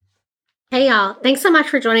Hey y'all, thanks so much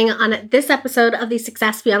for joining on this episode of the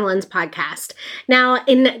Success Beyond the Lens podcast. Now,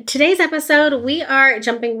 in today's episode, we are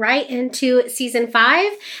jumping right into season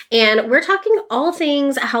 5, and we're talking all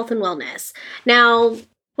things health and wellness. Now,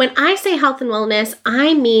 when I say health and wellness,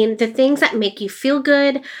 I mean the things that make you feel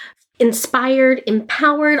good, inspired,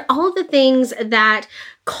 empowered, all of the things that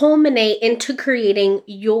culminate into creating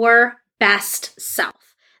your best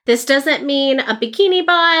self. This doesn't mean a bikini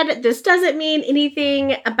bod. This doesn't mean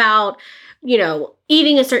anything about,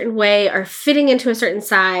 eating a certain way or fitting into a certain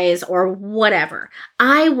size or whatever.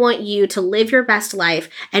 I want you to live your best life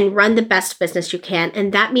and run the best business you can.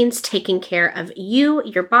 And that means taking care of you,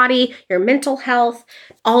 your body, your mental health,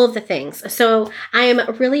 all of the things. So I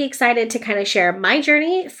am really excited to kind of share my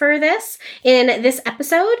journey for this in this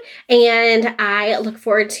episode. And I look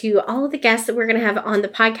forward to all of the guests that we're going to have on the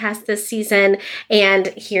podcast this season and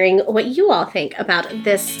hearing what you all think about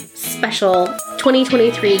this special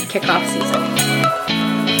 2023 kickoff season.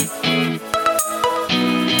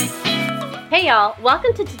 Hey y'all,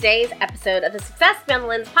 welcome to today's episode of the Success Beyond the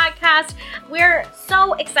Lens podcast. We're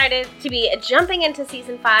so excited to be jumping into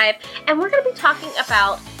season 5, and we're going to be talking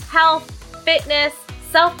about health, fitness,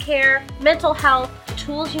 self-care, mental health, the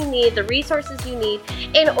tools you need, the resources you need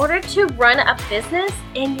in order to run a business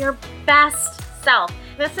in your best self.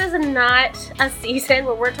 This is not a season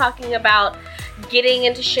where we're talking about getting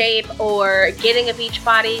into shape or getting a beach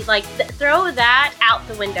body. Throw that out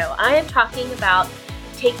the window. I am talking about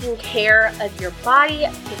taking care of your body,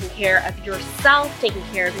 taking care of yourself, taking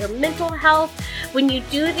care of your mental health. When you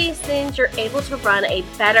do these things, you're able to run a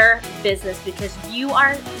better business because you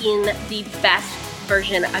are in the best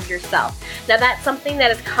version of yourself. Now, that's something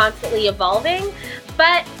that is constantly evolving,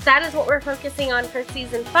 but that is what we're focusing on for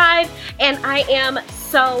season 5, and I am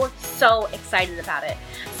so excited about it.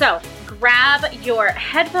 So grab your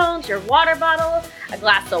headphones, your water bottle, a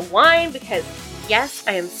glass of wine, because yes,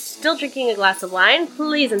 I am still drinking a glass of wine.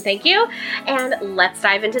 Please and thank you. And let's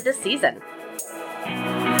dive into this season.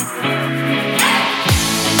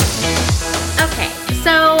 Okay,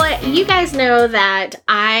 so you guys know that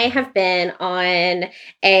I have been on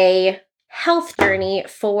a health journey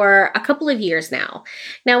for a couple of years now.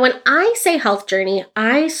 Now, when I say health journey,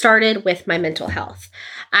 I started with my mental health.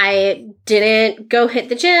 I didn't go hit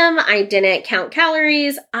the gym. I didn't count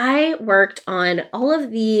calories. I worked on all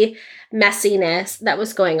of the messiness that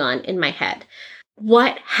was going on in my head.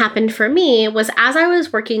 What happened for me was as I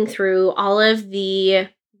was working through all of the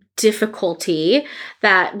difficulty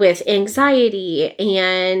that with anxiety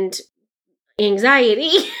and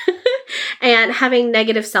and having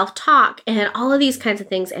negative self-talk and all of these kinds of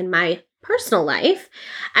things in my personal life,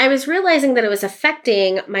 I was realizing that it was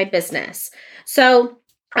affecting my business. So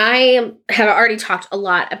I have already talked a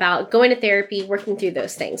lot about going to therapy, working through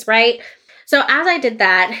those things, right? So as I did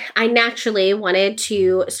that, I naturally wanted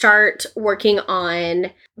to start working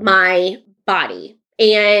on my body.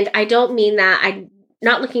 And I don't mean that I'm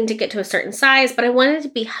not looking to get to a certain size, but I wanted to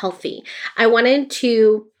be healthy. I wanted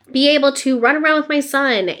to be able to run around with my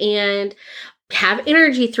son and have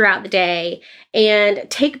energy throughout the day and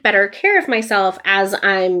take better care of myself as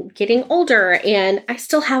I'm getting older. And I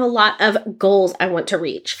still have a lot of goals I want to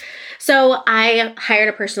reach. So I hired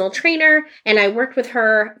a personal trainer and I worked with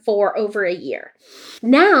her for over a year.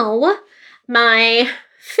 Now, my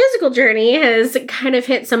physical journey has kind of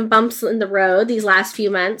hit some bumps in the road these last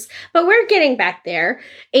few months, but we're getting back there.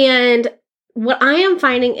 And what I am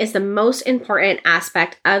finding is the most important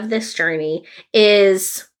aspect of this journey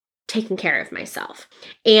is taking care of myself.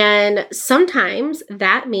 And sometimes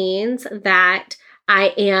that means that I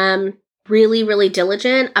am really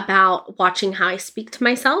diligent about watching how I speak to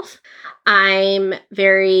myself. I'm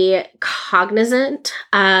very cognizant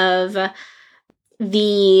of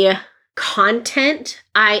the content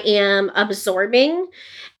I am absorbing.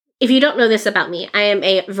 If you don't know this about me, I am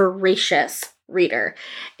a voracious reader,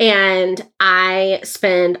 and I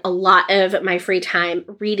spend a lot of my free time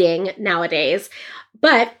reading nowadays.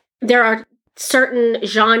 But there are certain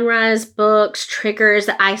genres, books, triggers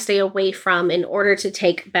that I stay away from in order to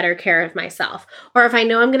take better care of myself. Or if I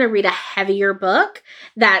know I'm going to read a heavier book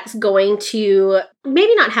that's going to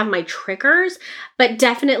maybe not have my triggers, but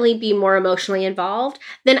definitely be more emotionally involved,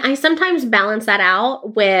 then I sometimes balance that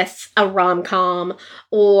out with a rom-com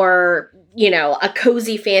or, a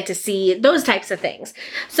cozy fantasy, those types of things,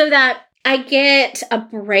 so that I get a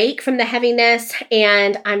break from the heaviness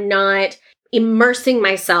and I'm not immersing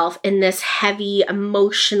myself in this heavy,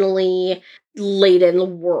 emotionally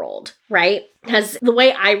laden world, right? Because the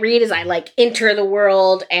way I read is I enter the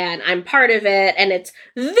world and I'm part of it and it's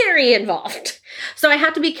very involved. So I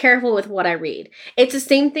have to be careful with what I read. It's the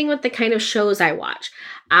same thing with the kind of shows I watch.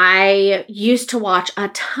 I used to watch a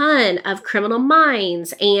ton of Criminal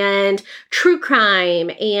Minds and true crime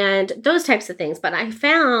and those types of things. But I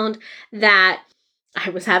found that I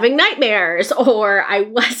was having nightmares, or I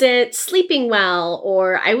wasn't sleeping well,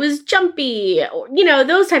 or I was jumpy, or,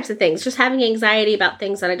 those types of things, just having anxiety about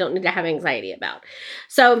things that I don't need to have anxiety about.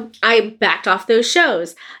 So I backed off those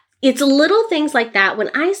shows. It's little things like that. When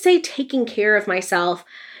I say taking care of myself,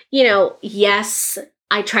 yes,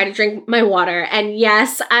 I try to drink my water, and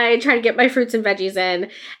yes, I try to get my fruits and veggies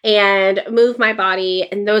in and move my body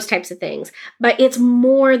and those types of things. But it's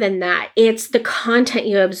more than that. It's the content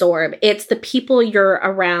you absorb. It's the people you're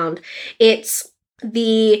around. It's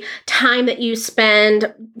the time that you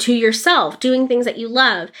spend to yourself doing things that you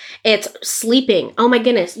love. It's sleeping. Oh my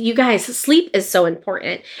goodness, you guys, sleep is so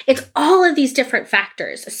important. It's all of these different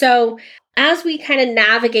factors. So as we kind of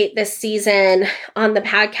navigate this season on the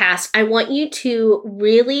podcast, I want you to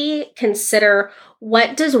really consider,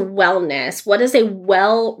 what does wellness, what does a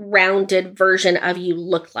well-rounded version of you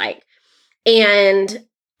look like? And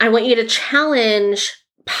I want you to challenge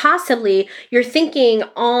possibly your thinking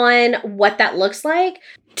on what that looks like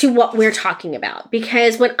to what we're talking about.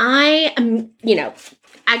 Because when I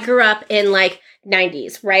grew up in like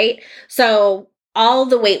 90s, right? So all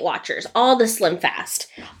the Weight Watchers, all the Slim Fast,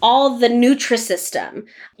 all the Nutrisystem,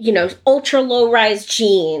 ultra low rise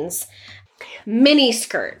jeans, mini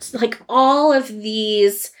skirts, like all of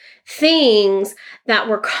these things that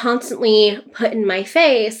were constantly put in my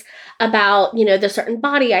face about, the certain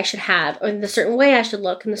body I should have, or the certain way I should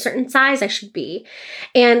look, and the certain size I should be.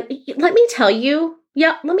 And let me tell you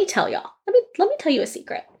a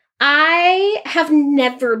secret. I have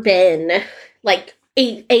never been like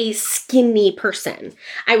a skinny person.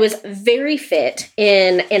 I was very fit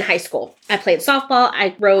in high school. I played softball.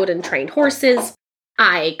 I rode and trained horses.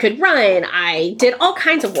 I could run. I did all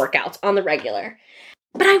kinds of workouts on the regular.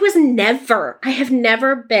 But I have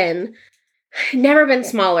never been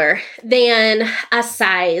smaller than a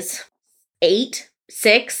size 8,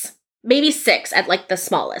 6, maybe 6 at like the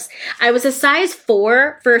smallest. I was a size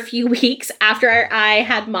 4 for a few weeks after I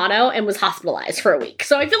had mono and was hospitalized for a week.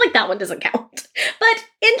 So I feel like that one doesn't count. But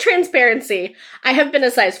in transparency, I have been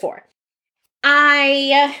a size 4.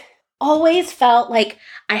 I always felt like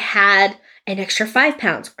I had an extra 5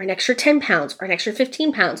 pounds or an extra 10 pounds or an extra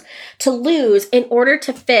 15 pounds to lose in order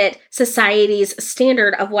to fit society's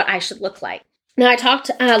standard of what I should look like. Now, I talked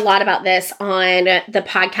a lot about this on the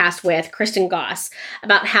podcast with Kristen Goss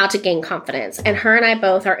about how to gain confidence. And her and I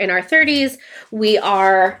both are in our 30s. We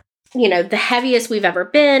are, the heaviest we've ever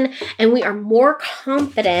been. And we are more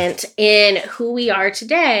confident in who we are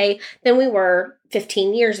today than we were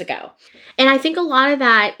 15 years ago. And I think a lot of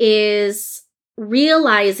that is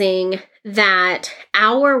realizing that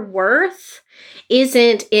our worth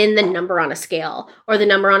isn't in the number on a scale or the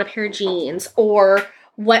number on a pair of jeans or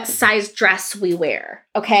what size dress we wear,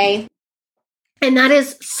 okay? And that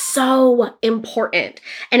is so important.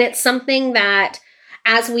 And it's something that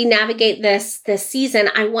as we navigate this season,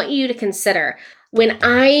 I want you to consider. When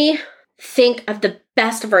I think of the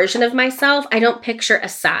best version of myself, I don't picture a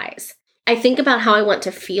size. I think about how I want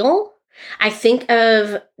to feel. I think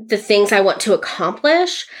of the things I want to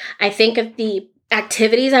accomplish. I think of the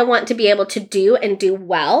activities I want to be able to do and do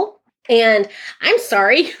well. And I'm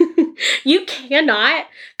sorry, you cannot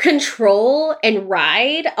control and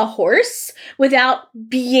ride a horse without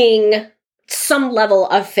being some level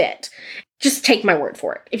of fit. Just take my word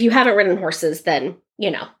for it. If you haven't ridden horses, then,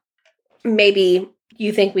 maybe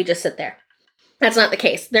you think we just sit there. That's not the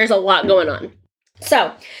case. There's a lot going on.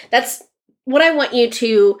 So that's what I want you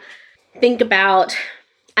to think about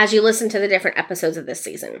as you listen to the different episodes of this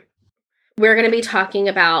season. We're going to be talking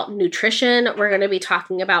about nutrition. We're going to be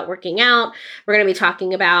talking about working out. We're going to be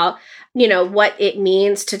talking about, what it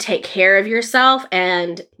means to take care of yourself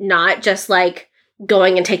and not just like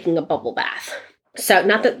going and taking a bubble bath. So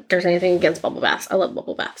not that there's anything against bubble baths. I love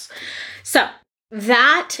bubble baths. So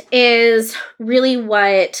that is really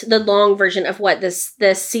what the long version of what this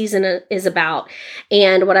season is about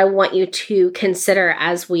and what I want you to consider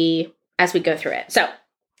as we go through it. So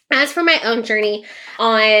as for my own journey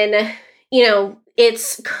on,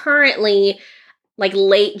 it's currently like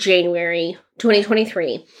late January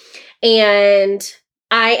 2023, and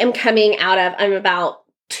I'm about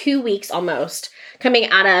 2 weeks almost coming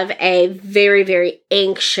out of a very, very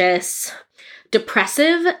anxious,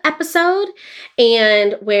 depressive episode,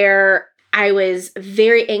 and where I was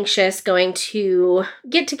very anxious going to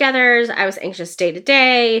get-togethers. I was anxious day to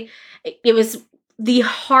day. It was the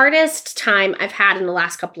hardest time I've had in the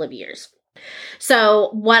last couple of years. So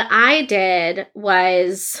what I did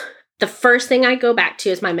was the first thing I go back to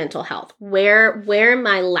is my mental health. Where am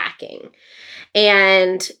I lacking?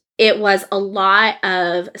 And it was a lot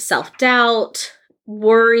of self-doubt,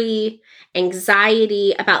 worry,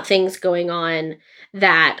 anxiety about things going on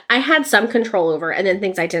that I had some control over, and then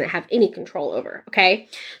things I didn't have any control over. Okay.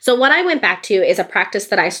 So what I went back to is a practice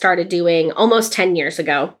that I started doing almost 10 years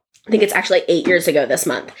ago. I think it's actually 8 years ago this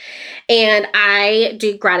month. And I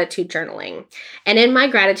do gratitude journaling. And in my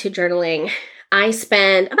gratitude journaling, I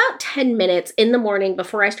spend about 10 minutes in the morning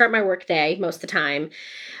before I start my work day, most of the time,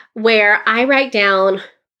 where I write down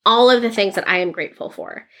all of the things that I am grateful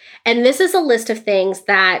for. And this is a list of things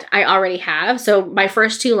that I already have. So my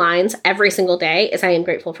first 2 lines every single day is I am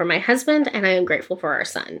grateful for my husband and I am grateful for our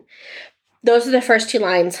son. Those are the first 2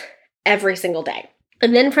 lines every single day.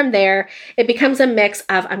 And then from there, it becomes a mix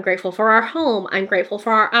of I'm grateful for our home, I'm grateful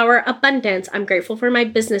for our abundance, I'm grateful for my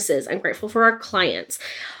businesses, I'm grateful for our clients,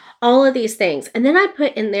 all of these things. And then I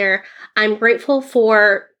put in there, I'm grateful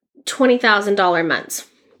for $20,000 months.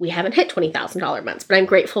 We haven't hit $20,000 months, but I'm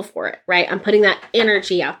grateful for it, right? I'm putting that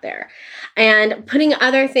energy out there and putting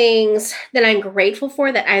other things that I'm grateful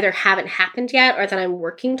for that either haven't happened yet or that I'm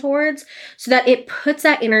working towards, so that it puts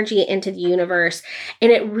that energy into the universe.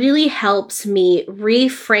 And it really helps me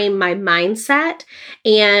reframe my mindset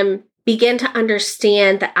and begin to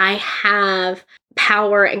understand that I have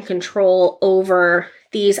power and control over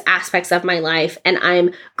these aspects of my life, and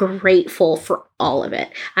I'm grateful for all of it.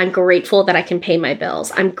 I'm grateful that I can pay my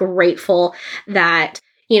bills. I'm grateful that,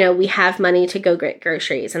 we have money to go get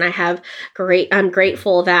groceries, and I'm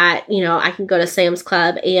grateful that, I can go to Sam's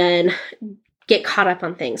Club and get caught up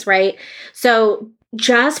on things, right? So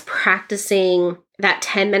just practicing that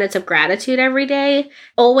 10 minutes of gratitude every day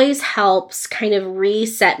always helps kind of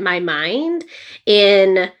reset my mind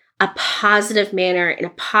in a positive manner, in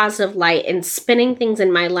a positive light, and spinning things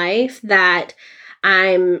in my life that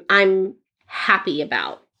I'm happy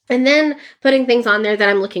about. And then putting things on there that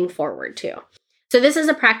I'm looking forward to. So this is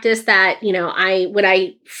a practice that, when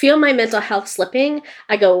I feel my mental health slipping,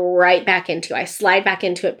 I go right back into. I slide back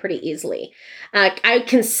into it pretty easily. I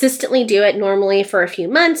consistently do it normally for a few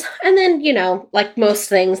months, and then, like most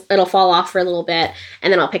things, it'll fall off for a little bit,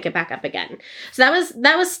 and then I'll pick it back up again. So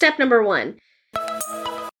that was step number 1.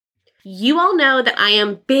 You all know that I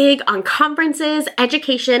am big on conferences,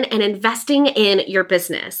 education, and investing in your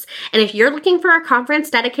business. And if you're looking for a conference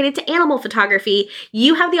dedicated to animal photography,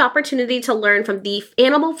 you have the opportunity to learn from the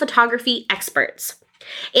animal photography experts.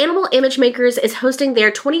 Animal Image Makers is hosting their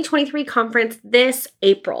 2023 conference this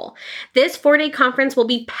April. This 4-day conference will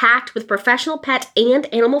be packed with professional pet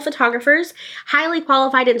and animal photographers, highly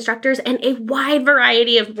qualified instructors, and a wide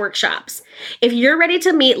variety of workshops. If you're ready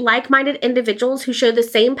to meet like-minded individuals who share the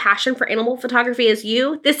same passion for animal photography as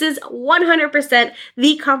you, this is 100%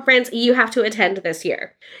 the conference you have to attend this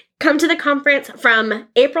year. Come to the conference from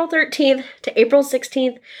April 13th to April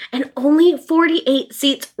 16th, and only 48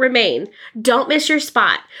 seats remain. Don't miss your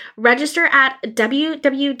spot. Register at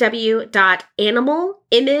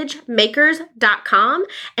www.animalimagemakers.com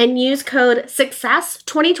and use code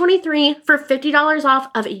SUCCESS2023 for $50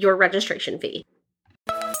 off of your registration fee.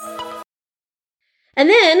 And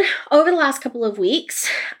then over the last couple of weeks,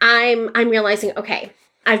 I'm realizing, okay,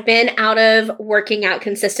 I've been out of working out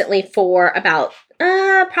consistently for about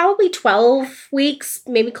probably 12 weeks,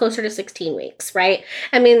 maybe closer to 16 weeks, right?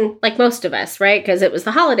 I mean, like most of us, right? Because it was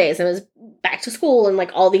the holidays, and it was back to school, and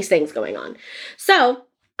like all these things going on. So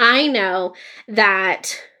I know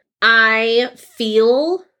that I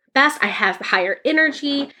feel best. I have higher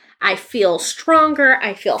energy. I feel stronger.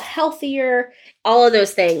 I feel healthier. All of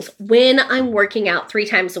those things when I'm working out 3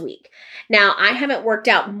 times a week. Now, I haven't worked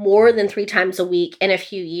out more than 3 times a week in a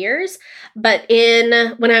few years, but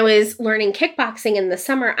when I was learning kickboxing in the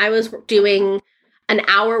summer, I was doing an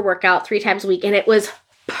hour workout 3 times a week, and it was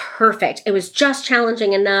perfect. It was just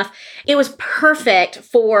challenging enough. It was perfect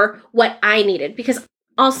for what I needed, because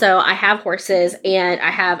also I have horses, and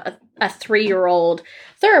I have a 3-year-old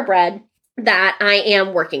thoroughbred that I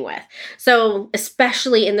am working with. So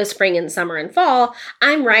especially in the spring and summer and fall,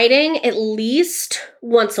 I'm riding at least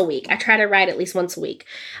once a week. I try to ride at least once a week,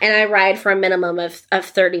 and I ride for a minimum of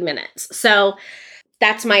 30 minutes. So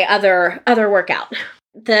that's my other workout.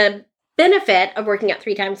 The benefit of working out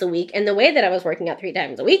 3 times a week, and the way that I was working out 3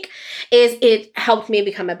 times a week, is it helped me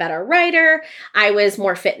become a better rider. I was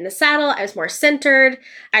more fit in the saddle. I was more centered.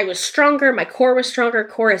 I was stronger. My core was stronger.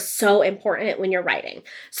 Core is so important when you're riding.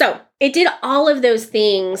 So it did all of those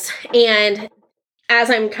things. And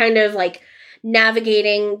as I'm kind of like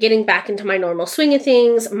navigating, getting back into my normal swing of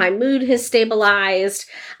things. My mood has stabilized.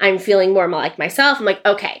 I'm feeling more like myself. I'm like,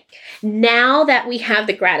 okay, now that we have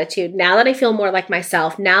the gratitude, now that I feel more like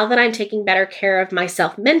myself, now that I'm taking better care of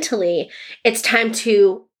myself mentally, it's time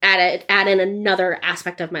to add in another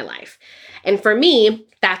aspect of my life. And for me,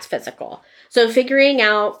 that's physical. So figuring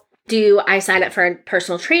out, do I sign up for a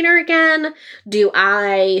personal trainer again? Do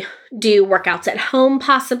I do workouts at home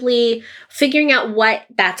possibly? Figuring out what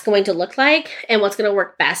that's going to look like and what's going to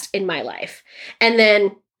work best in my life. And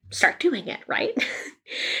then start doing it, right?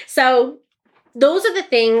 So those are the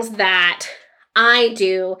things that I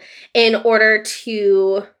do in order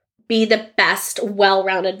to be the best,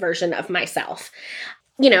 well-rounded version of myself.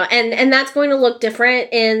 And that's going to look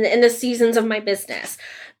different in the seasons of my business.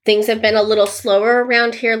 Things have been a little slower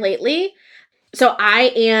around here lately. So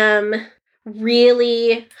I am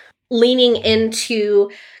really leaning into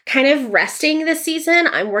kind of resting this season.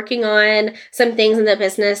 I'm working on some things in the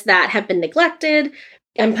business that have been neglected.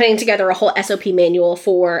 I'm putting together a whole SOP manual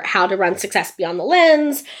for how to run Success Beyond the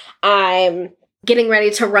Lens. I'm getting ready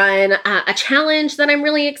to run a challenge that I'm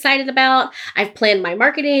really excited about. I've planned my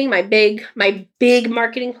marketing, my big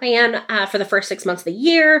marketing plan for the first 6 months of the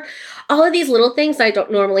year. All of these little things that I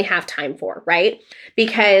don't normally have time for, right?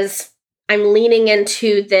 Because I'm leaning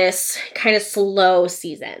into this kind of slow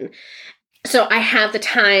season. So I have the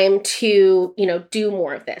time to, do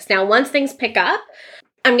more of this. Now, once things pick up,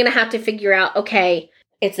 I'm going to have to figure out, okay,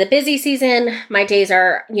 it's the busy season. My days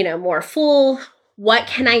are, more full. What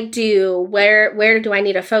can I do? Where do I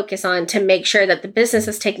need to focus on to make sure that the business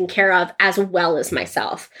is taken care of as well as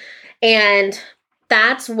myself? And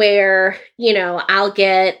that's where, I'll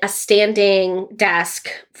get a standing desk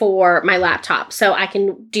for my laptop so I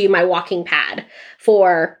can do my walking pad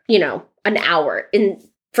for, an hour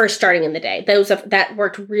first starting in the day. That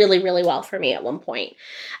worked really, really well for me at one point.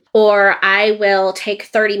 Or I will take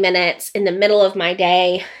 30 minutes in the middle of my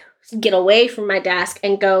day, get away from my desk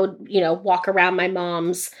and go, walk around my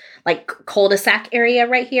mom's cul-de-sac area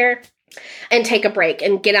right here and take a break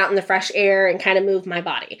and get out in the fresh air and kind of move my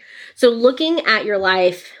body. So looking at your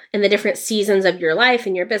life and the different seasons of your life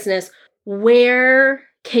and your business, where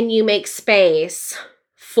can you make space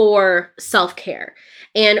for self-care?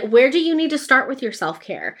 And where do you need to start with your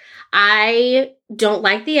self-care? I don't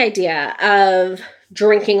like the idea of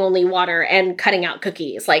drinking only water and cutting out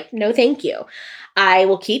cookies. No, thank you. I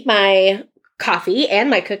will keep my coffee and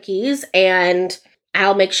my cookies, and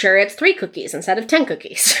I'll make sure it's 3 cookies instead of 10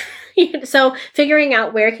 cookies. So figuring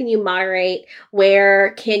out where can you moderate,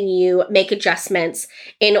 where can you make adjustments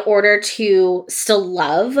in order to still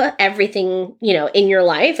love everything, in your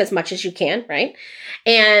life as much as you can, right?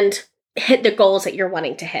 And hit the goals that you're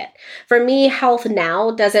wanting to hit. For me, health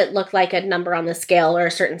now doesn't look like a number on the scale or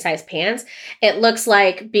a certain size pants. It looks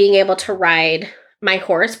like being able to ride my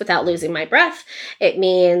horse without losing my breath. It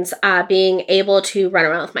means being able to run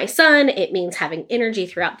around with my son. It means having energy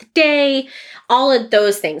throughout the day. All of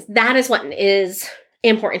those things. That is what is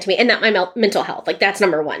important to me. And that my mental health, that's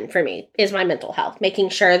number one for me, is my mental health. Making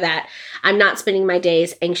sure that I'm not spending my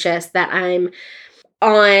days anxious, that I'm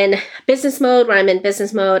on business mode when I'm in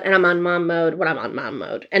business mode, and I'm on mom mode when I'm on mom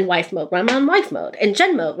mode, and wife mode when I'm on wife mode, and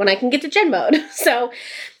gen mode when I can get to gen mode. So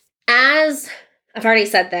as I've already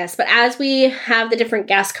said this, but as we have the different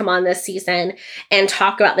guests come on this season and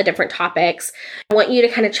talk about the different topics, I want you to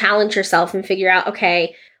kind of challenge yourself and figure out,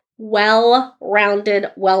 okay,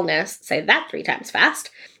 well-rounded wellness, say that 3 times fast.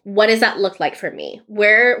 What does that look like for me?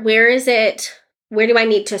 Where is it? Where do I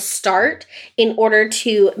need to start in order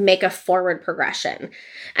to make a forward progression?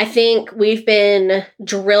 I think we've been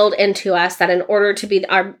drilled into us that in order to be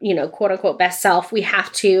our, quote unquote best self, we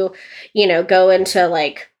have to, go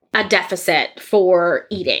into a deficit for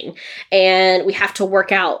eating, and we have to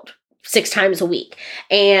work out 6 times a week,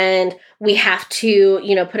 and we have to,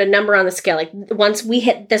 put a number on the scale. Once we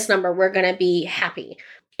hit this number, we're going to be happy.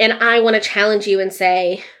 And I want to challenge you and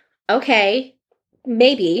say, okay,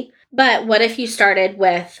 maybe, but what if you started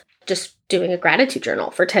with just doing a gratitude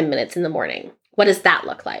journal for 10 minutes in the morning? What does that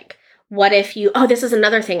look like? What if this is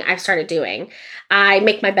another thing I've started doing. I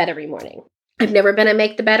make my bed every morning. I've never been a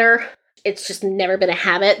make the bedder. It's just never been a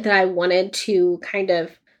habit that I wanted to kind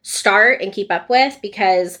of start and keep up with,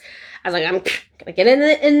 because I was like, I'm gonna get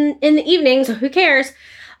in the evening, so who cares?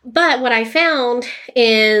 But what I found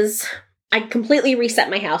is I completely reset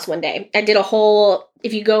my house one day. I did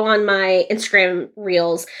if you go on my Instagram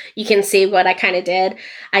reels, you can see what I kind of did.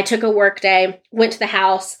 I took a work day, went to the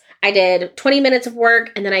house, I did 20 minutes of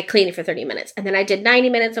work, and then I cleaned it for 30 minutes. And then I did 90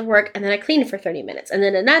 minutes of work, and then I cleaned it for 30 minutes. And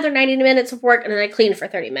then another 90 minutes of work, and then I cleaned for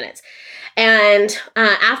 30 minutes. And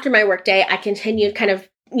after my work day, I continued kind of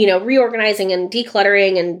reorganizing and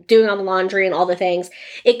decluttering and doing all the laundry and all the things,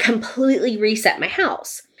 it completely reset my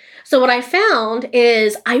house. So what I found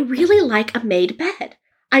is I really like a made bed.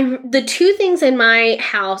 The two things in my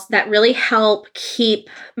house that really help keep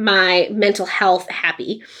my mental health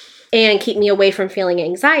happy and keep me away from feeling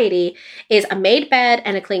anxiety is a made bed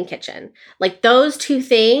and a clean kitchen. Like those two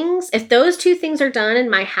things, if those two things are done in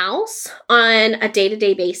my house on a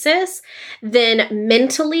day-to-day basis, then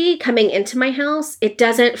mentally coming into my house, it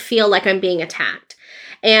doesn't feel like I'm being attacked.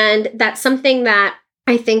 And that's something that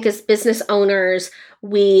I think as business owners,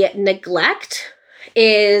 we neglect,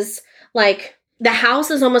 is like the house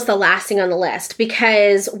is almost the last thing on the list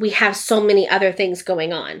because we have so many other things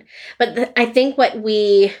going on. But I think what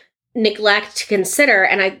we neglect to consider,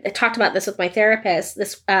 and I talked about this with my therapist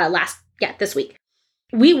this week,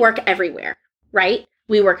 we work everywhere, right?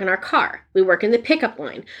 We work in our car. We work in the pickup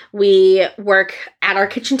line. We work at our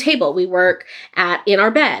kitchen table. We work in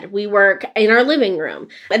our bed. We work in our living room.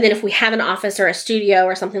 And then if we have an office or a studio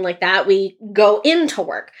or something like that, we go into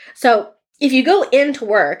work. So if you go into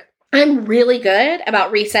work, I'm really good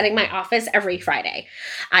about resetting my office every Friday.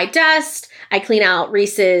 I dust, I clean out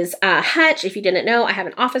Reese's hutch. If you didn't know, I have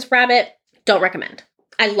an office rabbit. Don't recommend.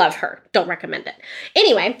 I love her. Don't recommend it.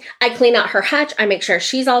 Anyway, I clean out her hutch. I make sure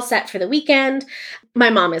she's all set for the weekend. My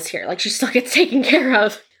mom is here. Like, she still gets taken care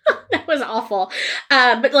of. That was awful.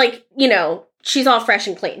 But she's all fresh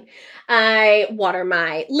and clean. I water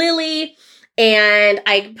my lily. And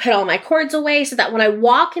I put all my cords away so that when I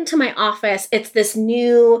walk into my office, it's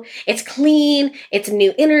clean, it's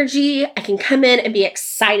new energy. I can come in and be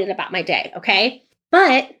excited about my day, okay?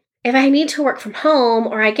 But if I need to work from home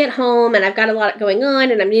or I get home and I've got a lot going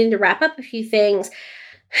on and I'm needing to wrap up a few things,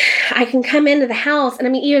 I can come into the house.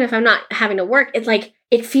 And even if I'm not having to work,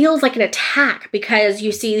 it feels like an attack because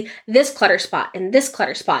you see this clutter spot and this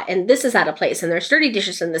is out of place and there's dirty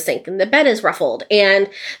dishes in the sink and the bed is ruffled and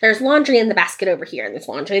there's laundry in the basket over here and there's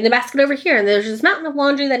laundry in the basket over here and there's this mountain of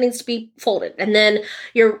laundry that needs to be folded. And then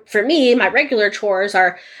for me, my regular chores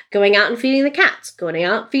are going out and feeding the cats, going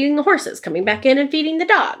out feeding the horses, coming back in and feeding the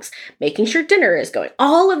dogs, making sure dinner is going,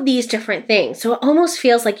 all of these different things. So it almost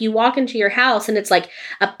feels like you walk into your house and it's like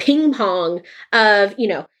a ping pong of,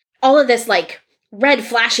 all of this red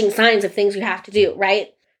flashing signs of things you have to do, right?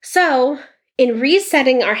 So in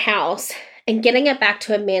resetting our house and getting it back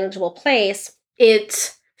to a manageable place,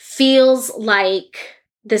 it feels like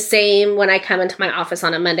the same when I come into my office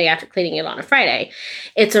on a Monday after cleaning it on a Friday.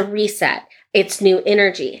 It's a reset. It's new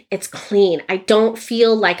energy. It's clean. I don't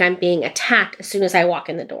feel like I'm being attacked as soon as I walk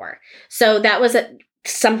in the door. So that was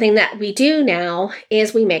something that we do now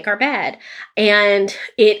is we make our bed. And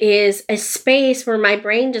it is a space where my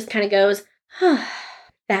brain just kind of goes,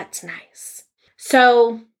 that's nice.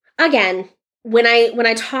 So again, when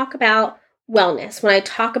I talk about wellness, when I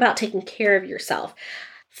talk about taking care of yourself,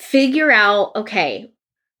 figure out, okay,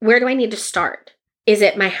 where do I need to start? Is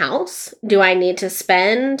it my house? Do I need to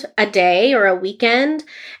spend a day or a weekend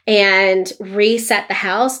and reset the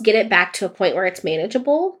house, get it back to a point where it's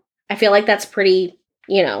manageable? I feel like that's pretty,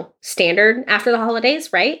 standard after the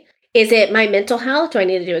holidays, right? Is it my mental health? Do I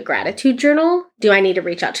need to do a gratitude journal? Do I need to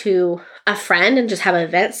reach out to a friend and just have an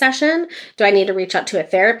event session? Do I need to reach out to a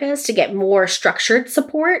therapist to get more structured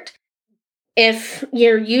support? If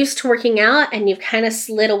you're used to working out and you've kind of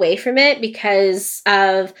slid away from it because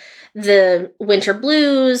of the winter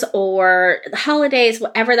blues or the holidays,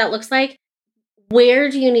 whatever that looks like, where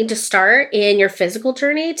do you need to start in your physical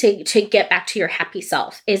journey to get back to your happy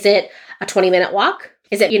self? Is it a 20-minute walk?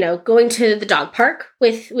 Is it, going to the dog park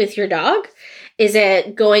with your dog? Is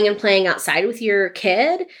it going and playing outside with your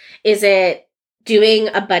kid? Is it doing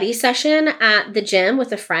a buddy session at the gym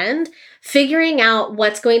with a friend? Figuring out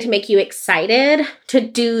what's going to make you excited to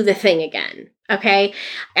do the thing again, okay?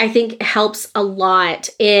 I think it helps a lot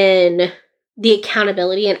in the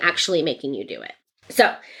accountability and actually making you do it.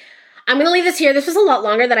 So I'm going to leave this here. This was a lot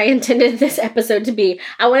longer than I intended this episode to be.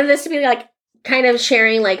 I wanted this to be kind of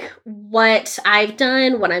sharing what I've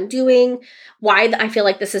done, what I'm doing, why I feel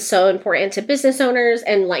like this is so important to business owners,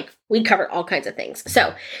 and we covered all kinds of things.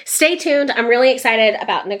 So stay tuned. I'm really excited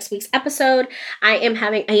about next week's episode. I am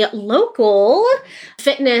having a local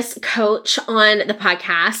fitness coach on the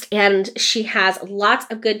podcast, and she has lots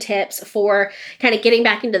of good tips for kind of getting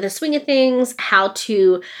back into the swing of things, how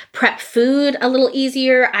to prep food a little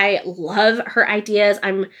easier. I love her ideas.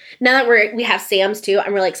 Now that we have Sam's too,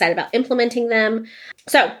 I'm really excited about implementing them.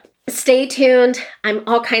 So stay tuned. I'm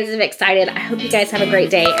all kinds of excited. I hope you guys have a great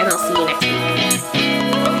day, and I'll see you next week.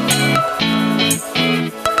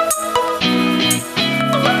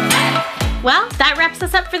 Well, that wraps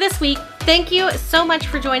wraps us up for this week. Thank you so much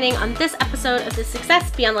for joining on this episode of the Success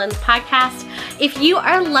Beyond the Lens podcast. If you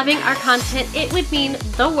are loving our content, it would mean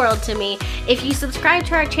the world to me if you subscribe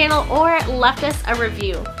to our channel or left us a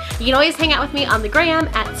review. You can always hang out with me on the gram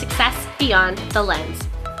at Success Beyond the Lens.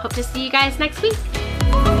 Hope to see you guys next week.